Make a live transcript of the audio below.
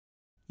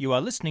You are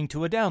listening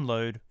to a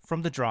download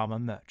from the Drama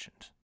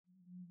Merchant.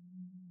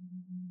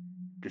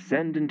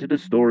 Descend into the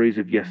stories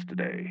of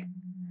yesterday,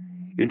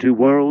 into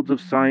worlds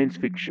of science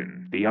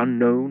fiction, the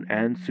unknown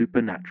and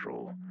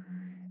supernatural.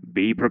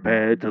 Be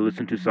prepared to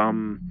listen to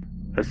some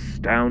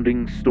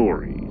astounding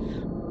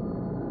stories.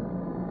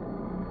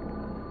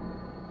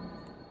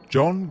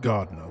 John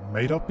Gardner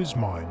made up his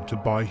mind to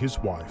buy his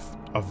wife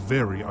a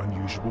very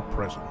unusual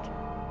present,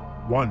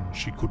 one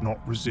she could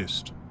not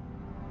resist.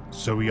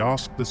 So he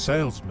asked the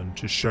salesman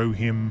to show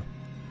him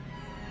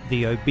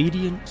The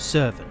Obedient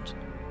Servant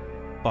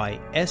by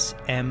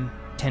S.M.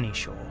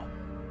 Tenneshaw.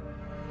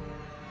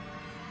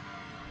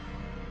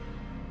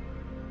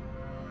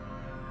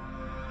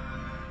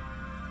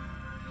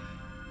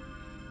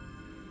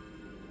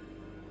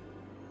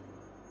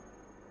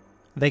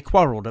 They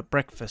quarrelled at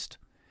breakfast.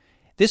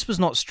 This was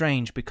not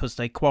strange because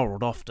they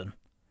quarrelled often.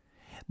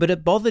 But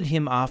it bothered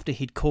him after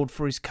he'd called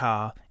for his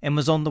car and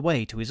was on the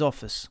way to his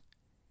office.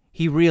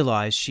 He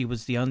realised she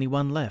was the only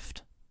one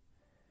left.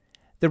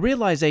 The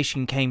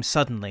realisation came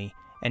suddenly,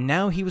 and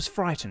now he was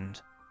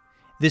frightened.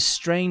 This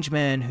strange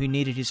man who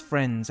needed his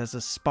friends as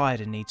a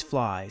spider needs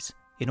flies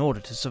in order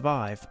to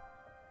survive.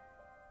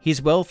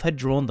 His wealth had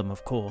drawn them,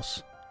 of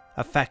course,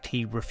 a fact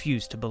he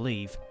refused to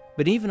believe,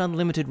 but even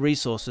unlimited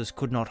resources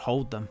could not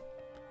hold them.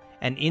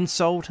 And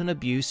insult and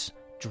abuse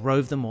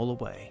drove them all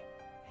away.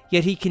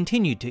 Yet he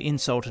continued to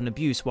insult and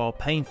abuse while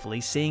painfully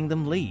seeing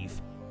them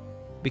leave,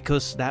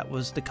 because that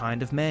was the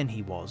kind of man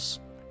he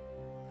was.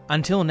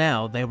 Until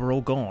now, they were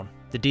all gone,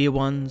 the dear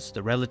ones,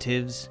 the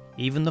relatives,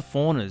 even the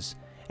fawners,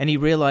 and he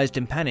realised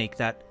in panic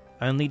that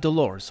only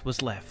Dolores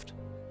was left.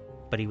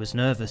 But he was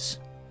nervous.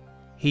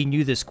 He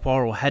knew this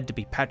quarrel had to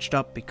be patched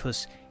up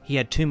because he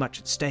had too much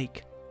at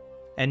stake,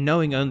 and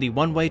knowing only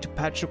one way to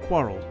patch a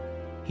quarrel,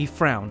 he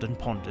frowned and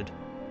pondered.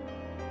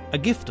 A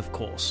gift, of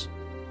course.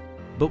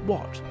 But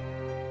what?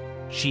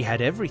 She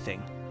had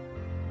everything.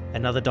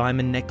 Another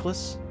diamond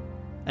necklace?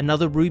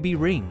 Another ruby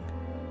ring?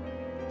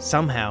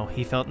 Somehow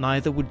he felt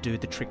neither would do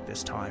the trick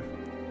this time.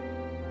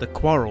 The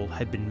quarrel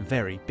had been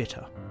very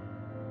bitter.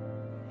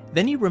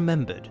 Then he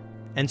remembered,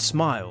 and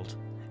smiled,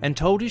 and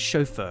told his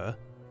chauffeur,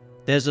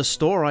 "There's a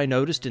store I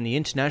noticed in the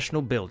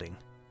International Building.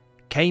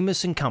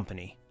 Camus and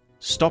Company.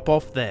 Stop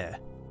off there."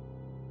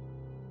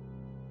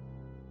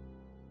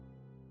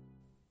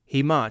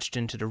 He marched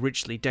into the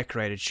richly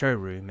decorated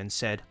showroom and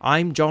said,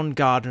 "I'm John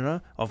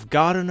Gardner of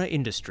Gardner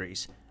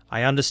Industries.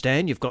 I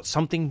understand you've got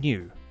something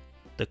new."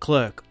 The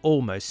clerk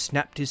almost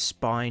snapped his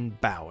spine,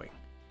 bowing.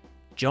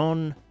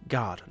 John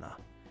Gardner,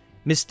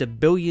 Mr.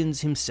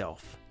 Billions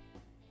himself.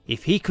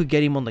 If he could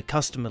get him on the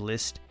customer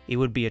list, it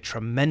would be a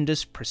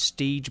tremendous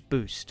prestige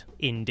boost.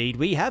 "Indeed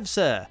we have,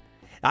 sir.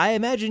 I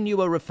imagine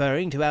you are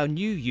referring to our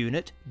new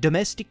unit,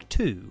 Domestic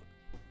 2.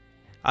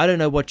 I don't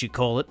know what you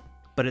call it,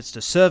 but it's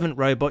the servant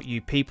robot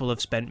you people have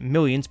spent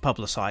millions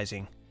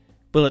publicising.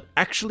 Will it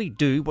actually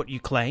do what you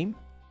claim?"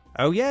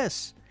 "Oh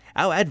yes.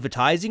 Our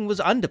advertising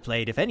was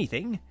underplayed, if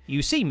anything.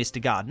 You see,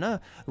 Mr. Gardner,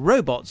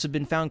 robots have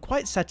been found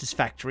quite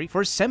satisfactory for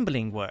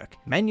assembling work,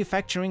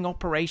 manufacturing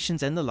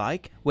operations and the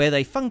like, where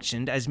they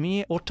functioned as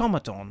mere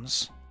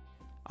automatons."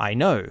 "I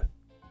know,"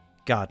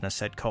 Gardner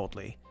said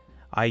coldly.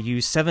 "I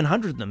use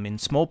 700 of them in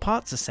small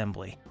parts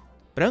assembly.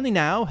 But only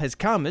now has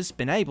Camus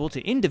been able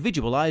to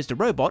individualize the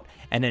robot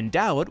and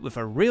endow it with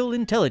a real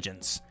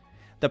intelligence.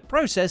 The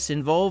process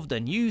involved a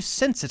new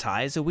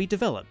sensitizer we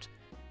developed.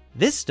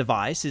 This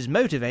device is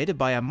motivated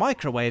by a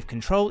microwave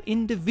control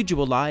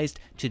individualized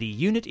to the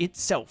unit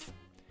itself.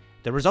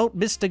 The result,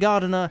 Mr.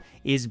 Gardner,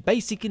 is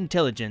basic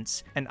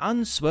intelligence and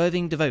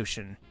unswerving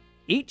devotion.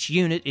 Each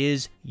unit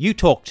is—" "You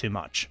talk too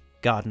much,"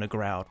 Gardner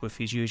growled with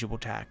his usual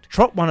tact.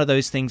 "Trot one of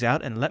those things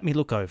out and let me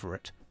look over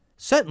it."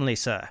 "Certainly,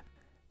 sir."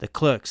 The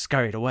clerk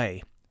scurried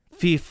away,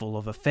 fearful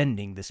of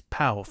offending this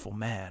powerful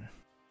man.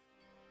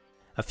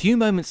 A few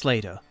moments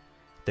later,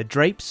 the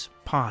drapes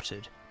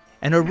parted,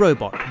 and a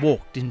robot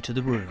walked into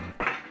the room.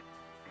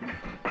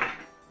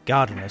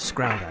 Gardner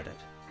scowled at it.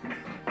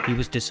 He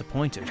was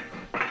disappointed.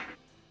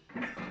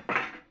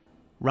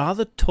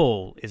 "Rather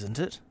tall, isn't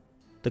it?"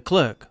 The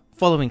clerk,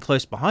 following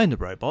close behind the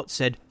robot,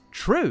 said,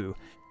 "True.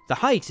 The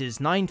height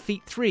is 9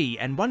 feet 3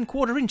 and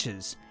 1/4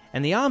 inches,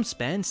 and the arm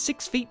span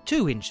 6 feet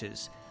 2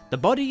 inches. The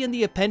body and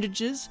the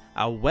appendages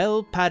are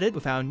well padded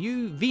with our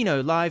new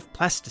Vino Live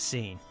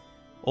plasticine,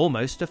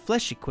 almost a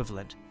flesh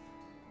equivalent.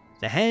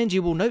 The hands,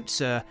 you will note,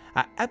 sir,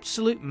 are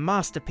absolute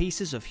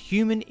masterpieces of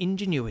human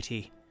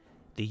ingenuity.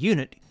 The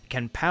unit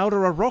can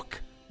powder a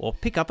rock or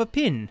pick up a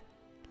pin.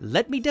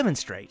 Let me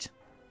demonstrate."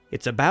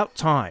 "It's about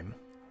time,"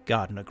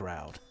 Gardner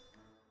growled.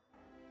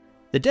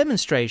 The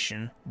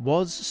demonstration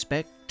was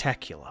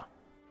spectacular.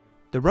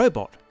 The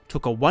robot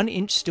took a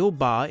 1-inch steel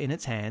bar in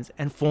its hands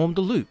and formed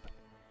a loop.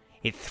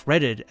 It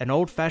threaded an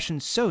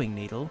old-fashioned sewing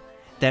needle,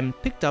 then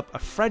picked up a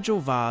fragile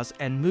vase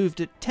and moved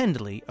it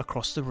tenderly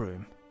across the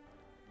room.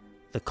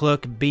 The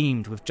clerk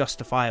beamed with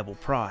justifiable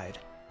pride.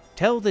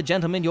 "Tell the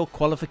gentleman your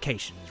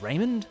qualifications,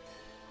 Raymond."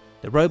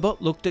 The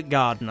robot looked at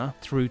Gardner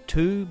through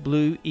 2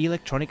 blue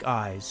electronic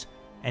eyes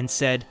and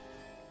said,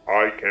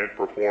 I can't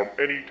perform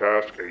any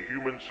task a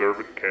human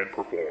servant can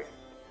perform.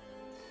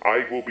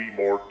 I will be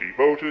more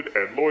devoted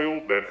and loyal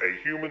than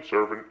a human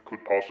servant could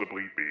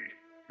possibly be.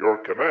 Your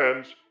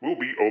commands will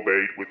be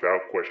obeyed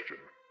without question.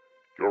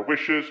 Your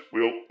wishes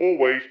will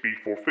always be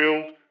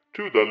fulfilled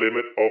to the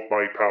limit of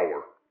my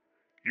power.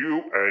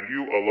 You and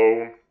you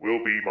alone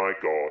will be my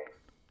God.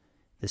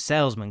 The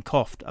salesman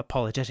coughed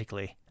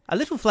apologetically. A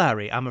little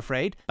flowery, I'm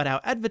afraid, but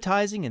our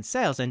advertising and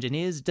sales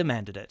engineers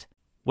demanded it.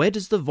 Where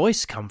does the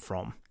voice come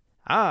from?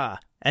 Ah,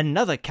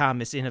 another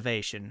Karmis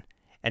innovation.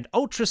 An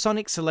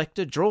ultrasonic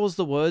selector draws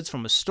the words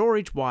from a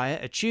storage wire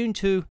attuned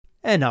to...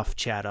 Enough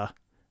chatter.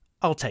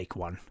 I'll take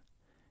one.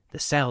 The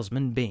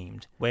salesman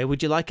beamed. Where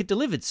would you like it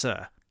delivered,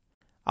 sir?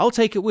 I'll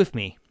take it with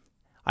me.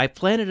 I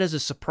plan it as a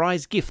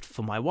surprise gift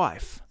for my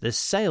wife. The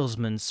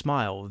salesman's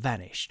smile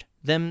vanished.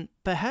 Then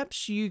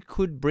perhaps you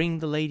could bring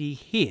the lady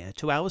here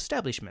to our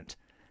establishment.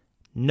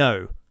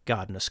 No,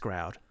 Gardner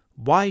scowled.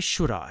 Why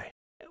should I?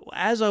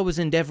 As I was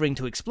endeavouring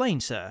to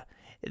explain, sir,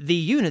 the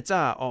units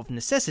are, of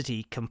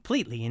necessity,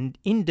 completely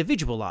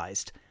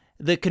individualized.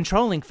 The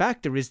controlling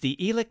factor is the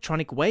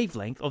electronic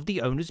wavelength of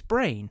the owner's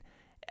brain.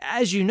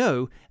 As you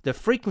know, the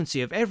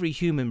frequency of every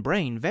human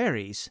brain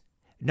varies.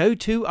 No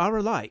two are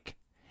alike.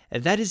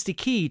 That is the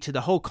key to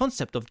the whole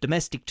concept of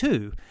domestic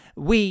too.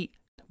 Will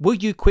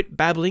you quit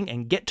babbling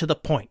and get to the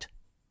point?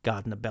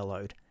 Gardner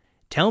bellowed.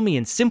 Tell me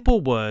in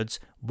simple words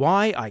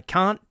why I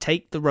can't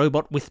take the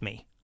robot with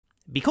me.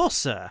 Because,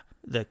 sir,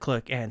 the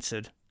clerk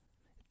answered.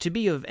 To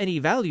be of any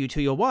value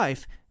to your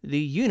wife, the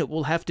unit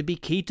will have to be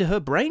keyed to her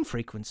brain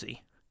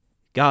frequency.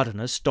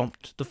 Gardner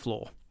stomped the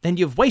floor. Then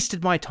you've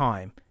wasted my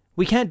time.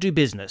 We can't do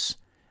business.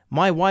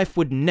 My wife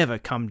would never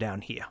come down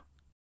here.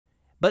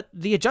 But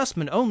the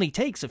adjustment only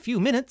takes a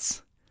few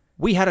minutes.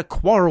 We had a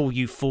quarrel,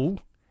 you fool.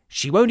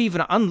 She won't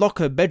even unlock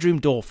her bedroom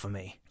door for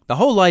me. The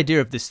whole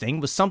idea of this thing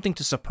was something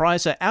to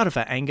surprise her out of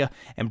her anger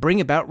and bring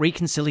about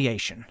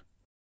reconciliation.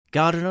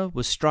 Gardner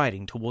was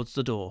striding towards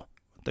the door.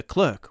 The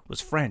clerk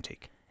was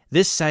frantic.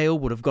 This sale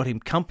would have got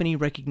him company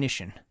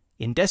recognition.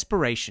 In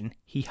desperation,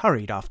 he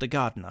hurried after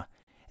Gardner.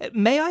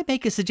 May I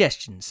make a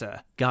suggestion,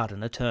 sir?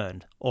 Gardner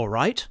turned. All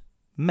right,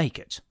 make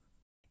it.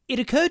 It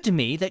occurred to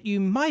me that you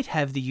might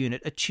have the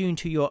unit attuned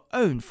to your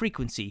own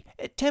frequency,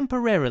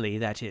 temporarily,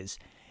 that is.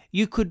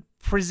 You could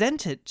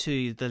present it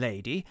to the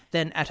lady,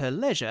 then at her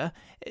leisure,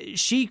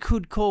 she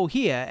could call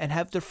here and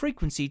have the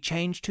frequency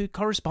changed to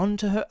correspond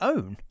to her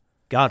own.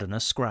 Gardner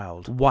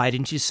scowled. Why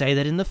didn't you say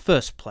that in the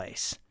first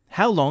place?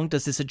 How long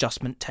does this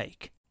adjustment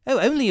take? Oh,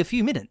 only a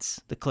few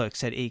minutes, the clerk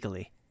said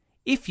eagerly.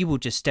 If you will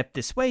just step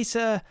this way,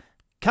 sir.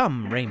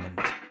 Come, Raymond.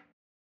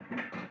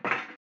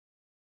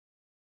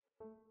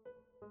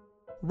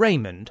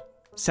 Raymond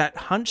sat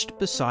hunched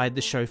beside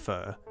the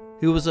chauffeur,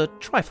 who was a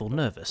trifle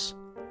nervous.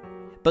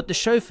 But the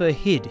chauffeur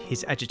hid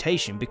his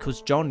agitation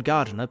because John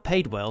Gardner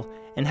paid well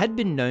and had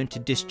been known to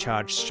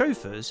discharge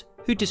chauffeurs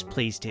who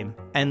displeased him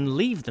and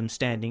leave them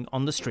standing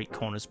on the street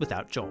corners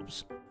without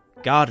jobs.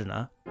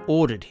 Gardner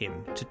ordered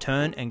him to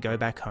turn and go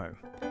back home.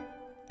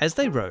 As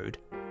they rode,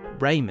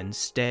 Raymond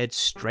stared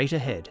straight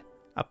ahead,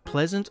 a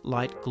pleasant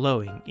light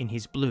glowing in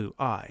his blue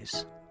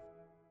eyes.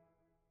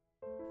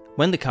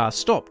 When the car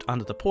stopped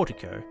under the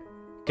portico,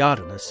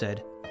 Gardner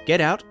said,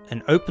 Get out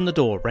and open the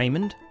door,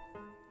 Raymond.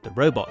 The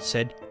robot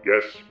said,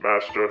 Yes,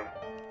 master,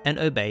 and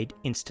obeyed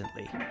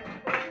instantly.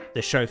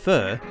 The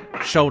chauffeur,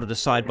 shouldered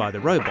aside by the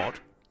robot,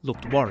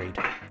 looked worried.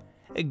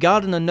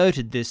 Gardner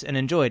noted this and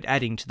enjoyed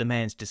adding to the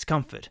man's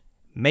discomfort.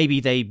 Maybe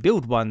they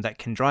build one that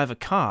can drive a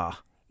car.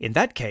 In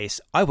that case,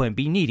 I won't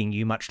be needing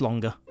you much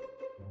longer.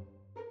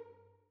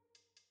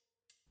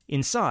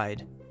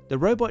 Inside, the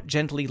robot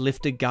gently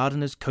lifted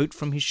Gardner's coat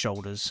from his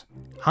shoulders,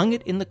 hung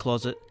it in the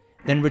closet,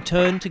 then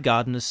returned to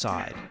Gardner's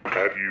side.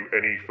 Have you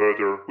any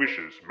further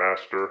wishes,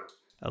 master?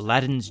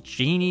 Aladdin's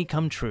genie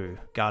come true,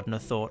 Gardner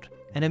thought,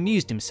 and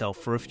amused himself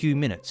for a few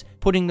minutes,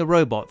 putting the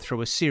robot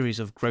through a series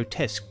of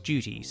grotesque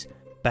duties.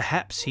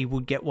 Perhaps he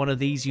would get one of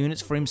these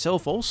units for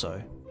himself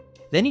also.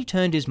 Then he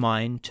turned his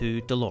mind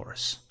to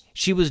Dolores.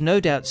 She was no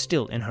doubt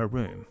still in her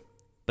room,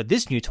 but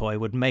this new toy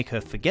would make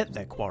her forget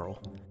their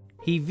quarrel.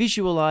 He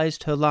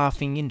visualized her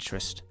laughing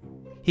interest.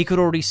 He could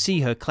already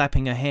see her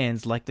clapping her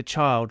hands like the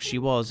child she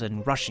was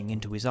and rushing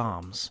into his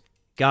arms.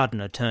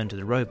 Gardner turned to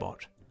the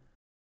robot.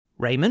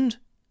 Raymond,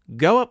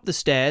 go up the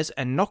stairs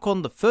and knock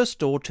on the first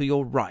door to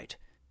your right.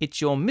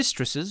 It's your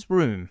mistress's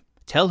room.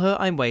 Tell her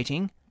I'm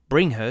waiting.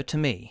 Bring her to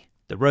me.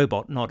 The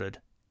robot nodded,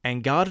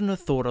 and Gardner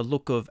thought a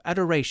look of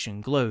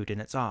adoration glowed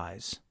in its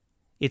eyes.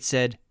 It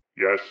said,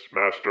 Yes,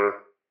 master,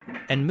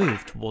 and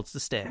moved towards the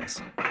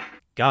stairs.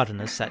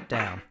 Gardner sat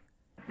down.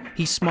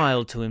 He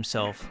smiled to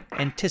himself,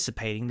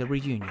 anticipating the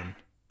reunion.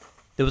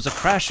 There was a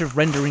crash of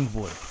rending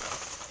wood.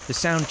 The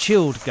sound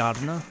chilled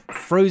Gardner,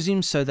 froze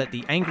him so that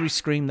the angry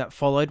scream that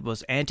followed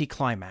was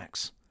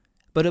anticlimax.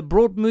 But it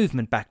brought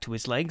movement back to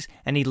his legs,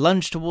 and he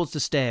lunged towards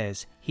the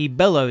stairs. He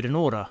bellowed an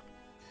order.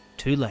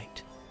 Too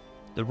late.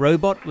 The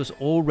robot was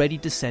already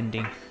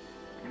descending.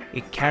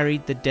 It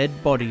carried the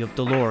dead body of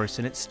Dolores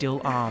in its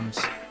still arms.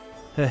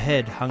 Her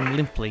head hung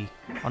limply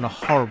on a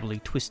horribly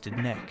twisted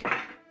neck.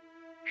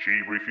 She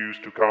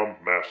refused to come,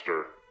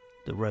 Master,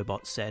 the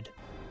robot said.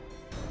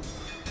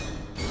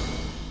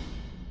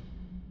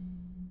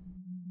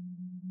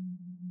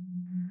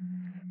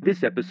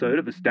 This episode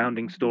of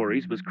Astounding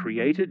Stories was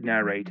created,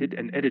 narrated,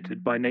 and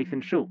edited by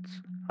Nathan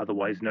Schultz,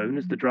 otherwise known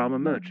as the Drama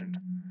Merchant.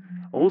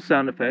 All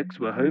sound effects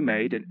were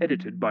homemade and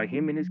edited by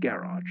him in his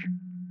garage.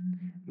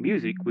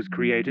 Music was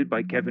created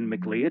by Kevin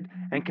MacLeod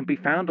and can be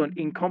found on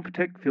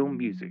Incompetech Film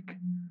Music.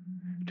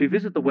 To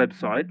visit the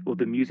website or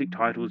the music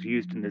titles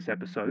used in this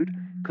episode,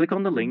 click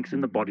on the links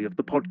in the body of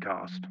the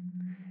podcast.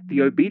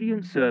 The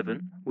Obedient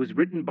Servant was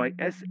written by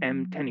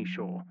S.M.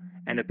 Tenneshaw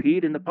and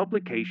appeared in the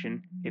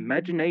publication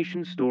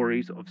Imagination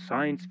Stories of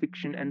Science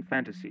Fiction and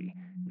Fantasy,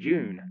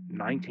 June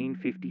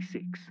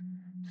 1956.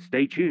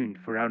 Stay tuned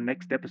for our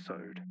next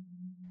episode.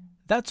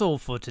 That's all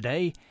for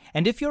today,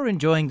 and if you're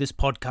enjoying this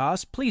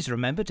podcast, please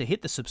remember to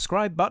hit the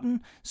subscribe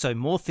button so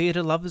more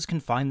theatre lovers can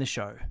find the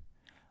show.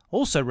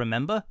 Also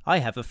remember, I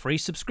have a free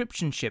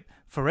subscription ship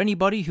for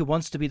anybody who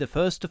wants to be the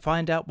first to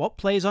find out what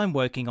plays I'm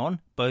working on,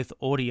 both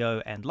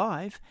audio and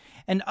live,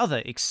 and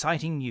other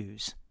exciting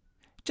news.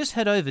 Just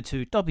head over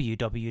to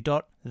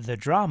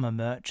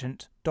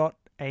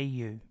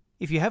www.thedramamerchant.au.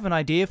 If you have an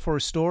idea for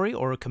a story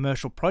or a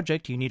commercial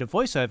project you need a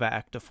voiceover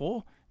actor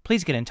for,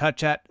 please get in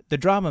touch at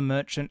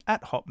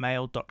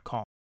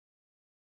thedramamerchant@hotmail.com.